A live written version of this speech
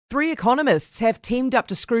Three economists have teamed up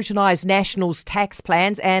to scrutinise National's tax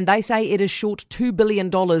plans, and they say it is short $2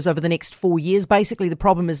 billion over the next 4 years. Basically, the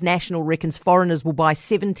problem is National reckons foreigners will buy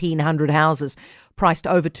 1,700 houses priced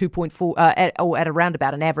over 2.4 at around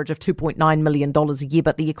about an average of $2.9 million a year.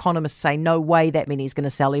 But the economists say no way that many is going to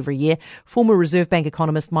sell every year. Former Reserve Bank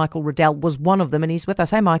economist Michael Reddell was one of them, and he's with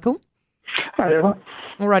us. Hey, Michael. Hi, Eva.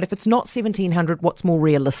 All right, if it's not 1,700, what's more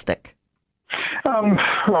realistic?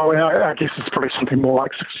 I guess it's probably something more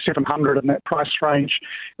like 700 in that price range.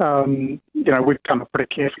 We've done a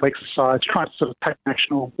pretty careful exercise trying to sort of take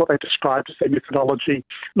National, what they described as their methodology,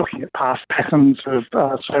 looking at past patterns of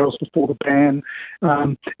sales before the ban,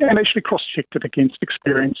 and actually cross-checked it against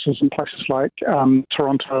experiences in places like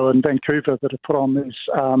Toronto and Vancouver that have put on these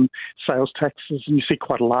sales taxes, and you see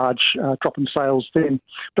quite a large drop in sales then.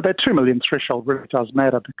 But that 2 million threshold really does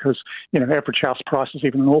matter because, average house prices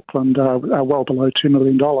even in Auckland are well below $2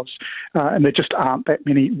 million, and there just aren't that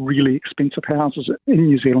many really expensive houses in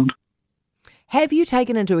New Zealand. Have you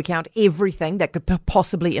taken into account everything that could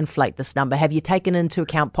possibly inflate this number? Have you taken into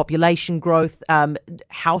account population growth,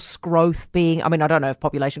 house growth being, I don't know if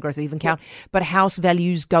population growth will even count, but house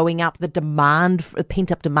values going up, the demand,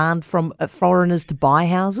 pent-up demand from foreigners to buy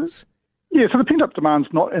houses? Yeah, so the pent-up demand's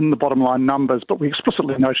not in the bottom line numbers, but we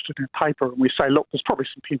explicitly noted it in our paper, and we say, look, there's probably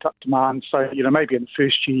some pent-up demand. So, maybe in the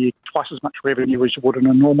first year, twice as much revenue as you would in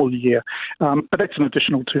a normal year. But that's an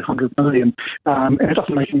additional 200 million. And it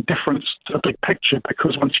doesn't make any difference to the big picture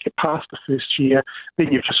because once you get past the first year,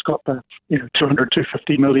 then you've just got the 200,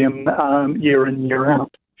 250 million year in, year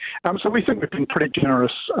out. So we think we've been pretty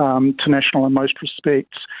generous to National in most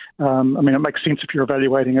respects. It makes sense if you're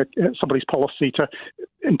evaluating somebody's policy to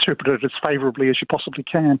interpret it as favourably as you possibly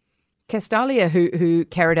can. Castalia, who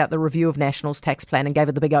carried out the review of National's tax plan and gave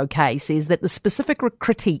it the big OK, says that the specific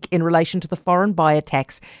critique in relation to the foreign buyer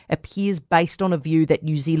tax appears based on a view that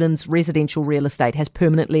New Zealand's residential real estate has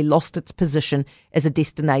permanently lost its position as a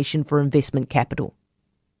destination for investment capital.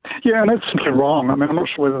 Yeah, and that's simply wrong. I'm not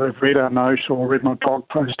sure whether they've read our note or read my blog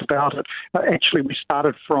post about it. Actually, we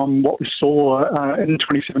started from what we saw in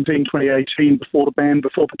 2017, 2018, before the ban,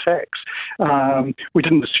 before the tax. We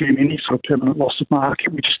didn't assume any sort of permanent loss of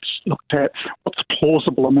market. We just looked at what's a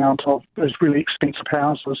plausible amount of those really expensive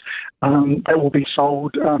houses that will be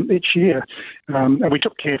sold each year. And we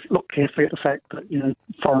looked carefully at the fact that,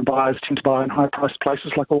 foreign buyers tend to buy in high-priced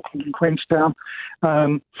places like Auckland and Queenstown.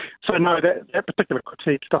 So no, that particular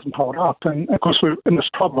critique doesn't hold up. And of course, we're in this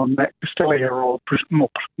problem that Castalia, or more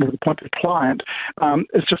the point, the client,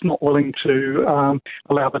 is just not willing to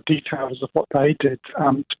allow the details of what they did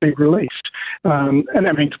to be released. And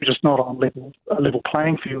that means we're just not on a level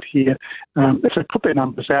playing field here. If they put their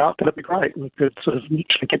numbers out, that'd be great. We could sort of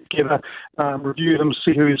mutually get together, review them,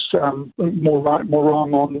 see who's more right, more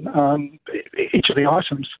wrong on each of the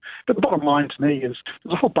items. But the bottom line to me is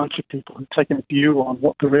there's a whole bunch of people who've taken a view on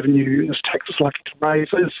what the revenue this tax is likely to raise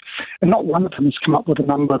is, and not one of them has come up with a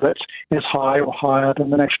number that's as high or higher than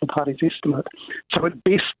the National Party's estimate. So at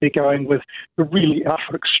best they're going with the really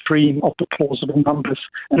outer extreme of the plausible numbers,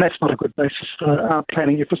 and that's not a good basis for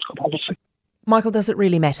planning your fiscal policy. Michael, does it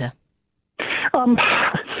really matter?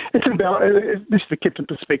 It's about, this is kept in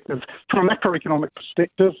perspective. From a macroeconomic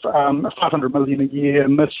perspective, 500 million a year,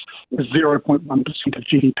 and this is 0.1% of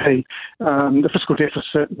GDP. The fiscal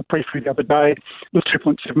deficit in the briefing the other day was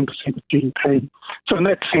 2.7% of GDP. So in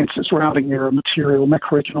that sense, it's rounding error material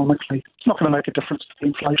macroeconomically. It's not going to make a difference to the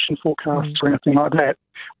inflation forecasts or anything like that.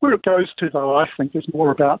 Where it goes to, though, I think, is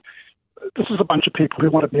more about this is a bunch of people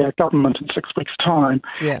who want to be our government in 6 weeks' time.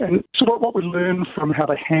 Yeah. And so what we learn from how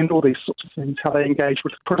they handle these sorts of things, how they engage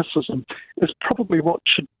with criticism, is probably what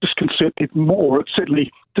should disconcert people more. It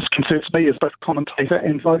certainly disconcerts me as both commentator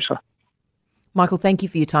and voter. Michael, thank you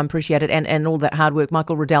for your time. Appreciate it. And all that hard work.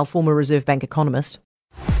 Michael Reddell, former Reserve Bank economist.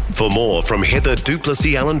 For more from Heather du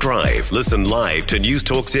Plessis-Allen Drive, listen live to News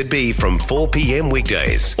Talk ZB from 4 p.m.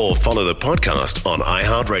 weekdays or follow the podcast on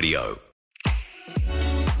iHeartRadio.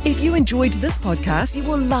 If you enjoyed this podcast, you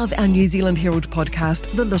will love our New Zealand Herald podcast,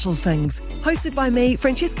 The Little Things, hosted by me,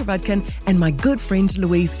 Francesca Rudkin, and my good friend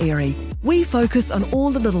Louise Airy. We focus on all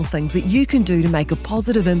the little things that you can do to make a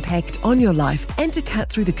positive impact on your life and to cut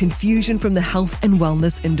through the confusion from the health and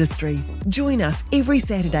wellness industry. Join us every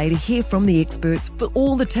Saturday to hear from the experts for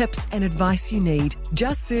all the tips and advice you need.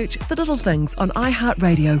 Just search The Little Things on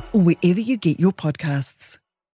iHeartRadio or wherever you get your podcasts.